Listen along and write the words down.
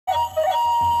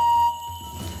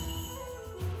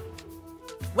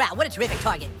Wow, what a terrific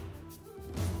target.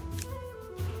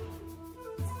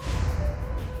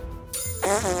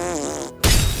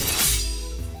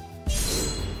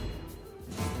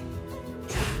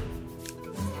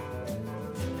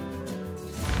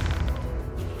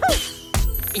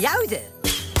 Yowza!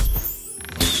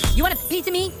 You want a piece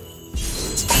of me?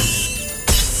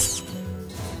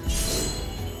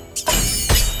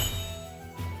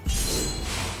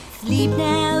 Sleep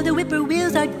now, the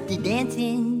whippoorwills are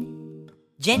dancing.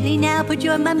 Gently now, put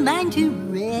your mind to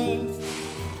rest.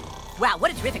 Wow,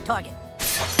 what a terrific target.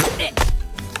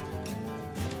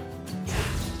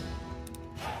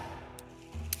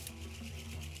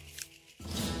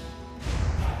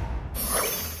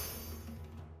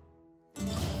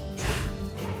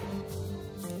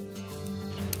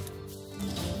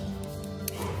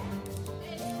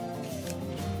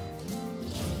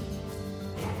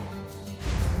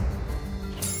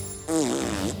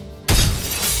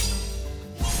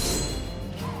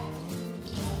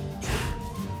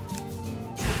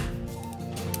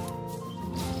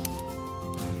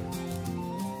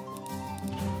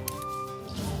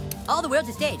 All the world's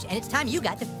a stage, and it's time you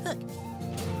got the hook.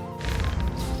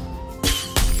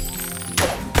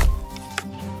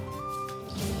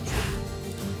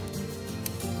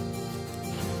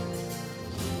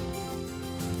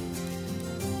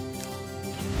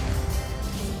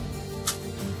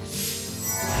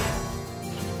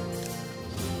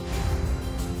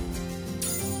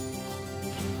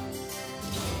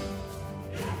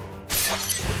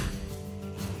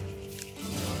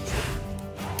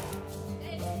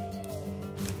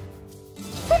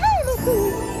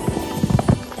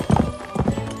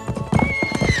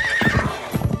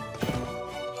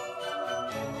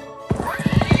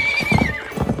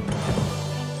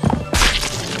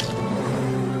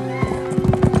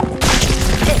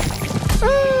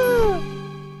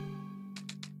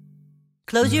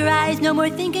 Close your eyes, no more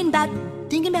thinking about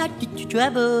your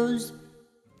troubles.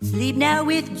 Sleep now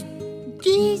with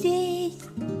Jesus,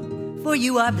 for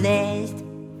you are blessed.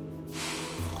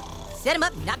 Set him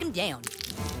up, knock him down.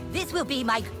 This will be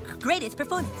my greatest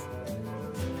performance.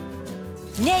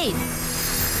 Nade.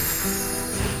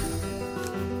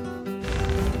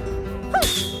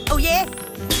 Oh yeah?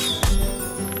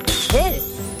 Hit.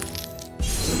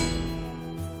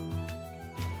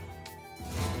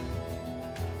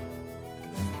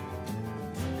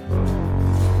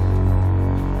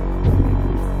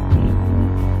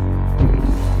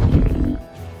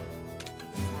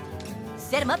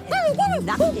 Set him up and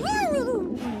knock him down.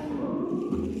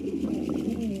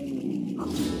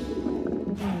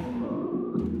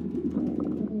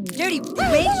 Dirty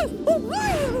witch!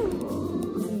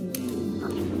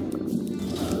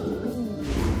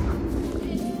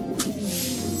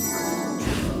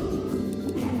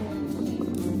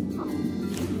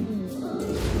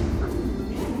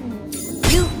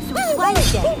 You swallowed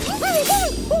that!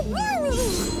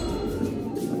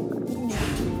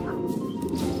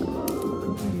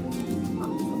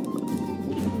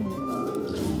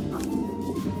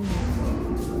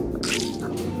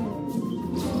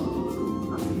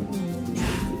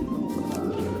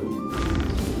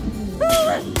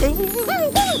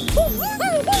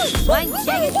 One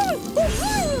second.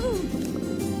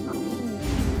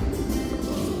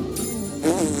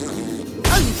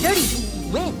 Oh, you dirty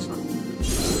witch!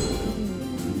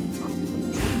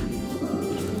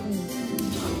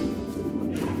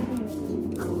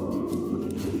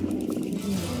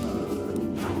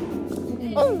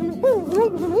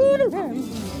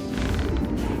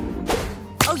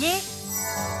 Oh yeah?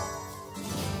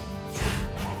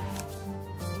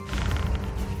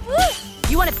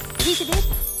 You want a piece of this?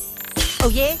 Oh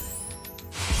yeah?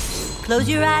 Close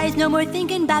your eyes, no more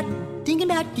thinking about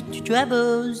your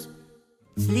troubles.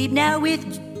 Sleep now with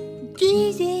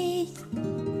Jesus,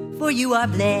 for you are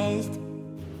blessed.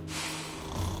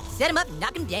 Set him up,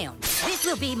 knock him down. This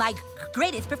will be my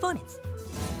greatest performance.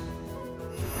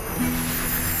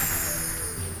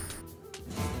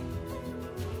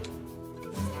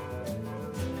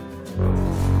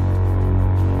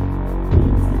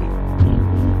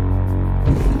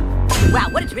 Wow,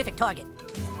 what a terrific target.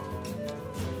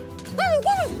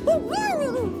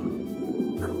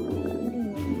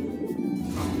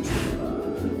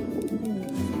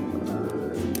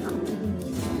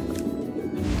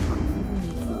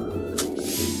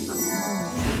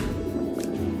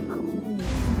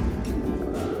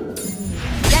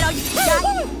 Is that all you got?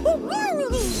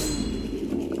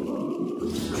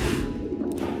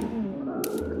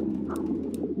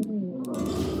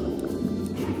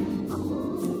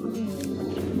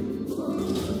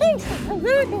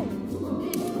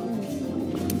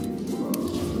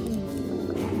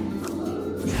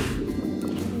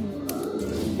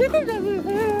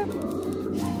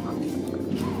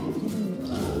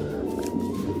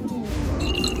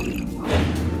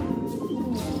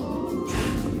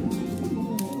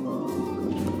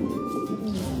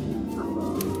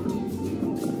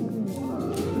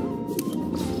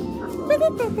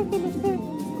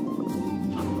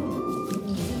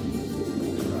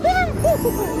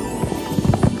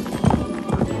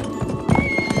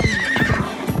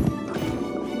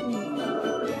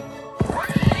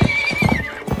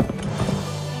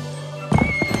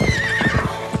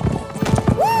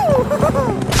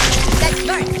 That's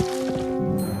smart.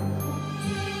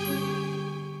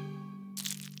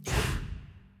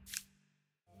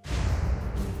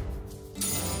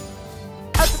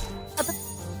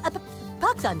 A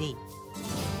pox on me.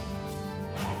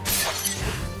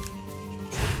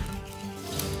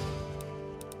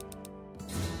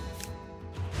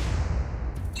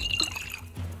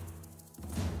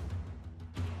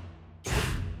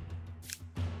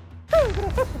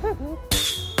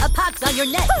 A pox on your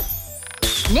neck.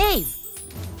 Knave.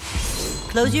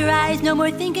 Close your eyes, no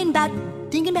more thinking about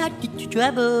your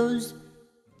troubles.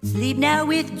 Sleep now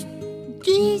with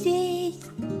Jesus,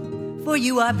 for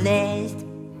you are blessed.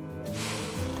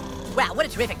 Wow, what a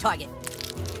terrific target.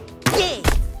 Yeah!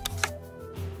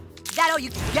 Is that all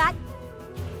you got?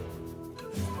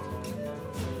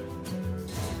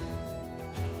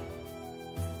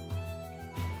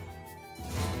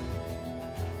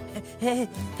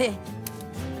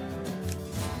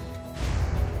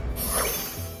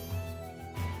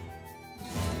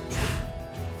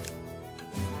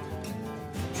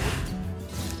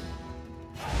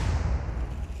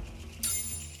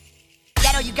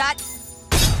 That all you got?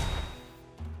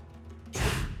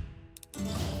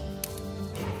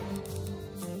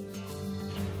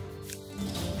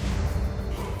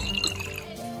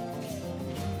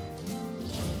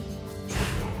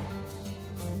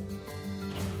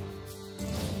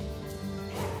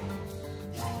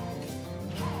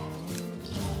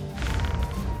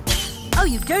 Oh,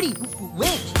 you dirty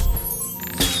wench!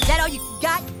 Is that all you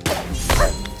got?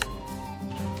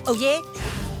 Oh, yeah?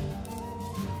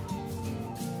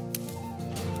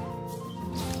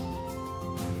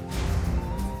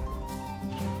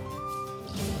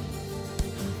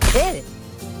 Yeah.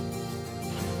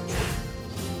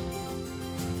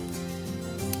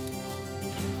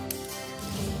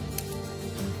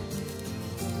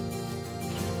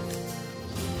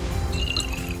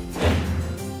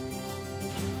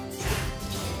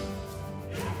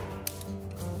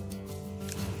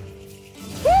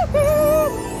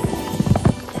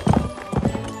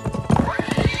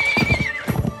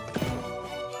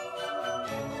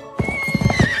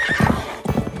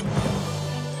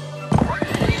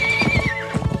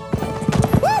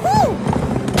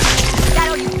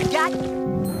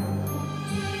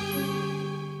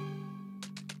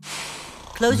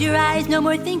 Close your eyes, no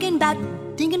more thinking about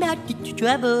your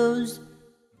troubles.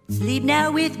 Sleep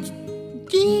now with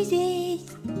Jesus,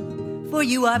 for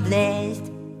you are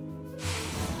blessed.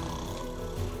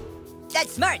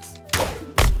 That's smart.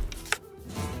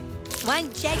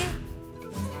 One, Jagger.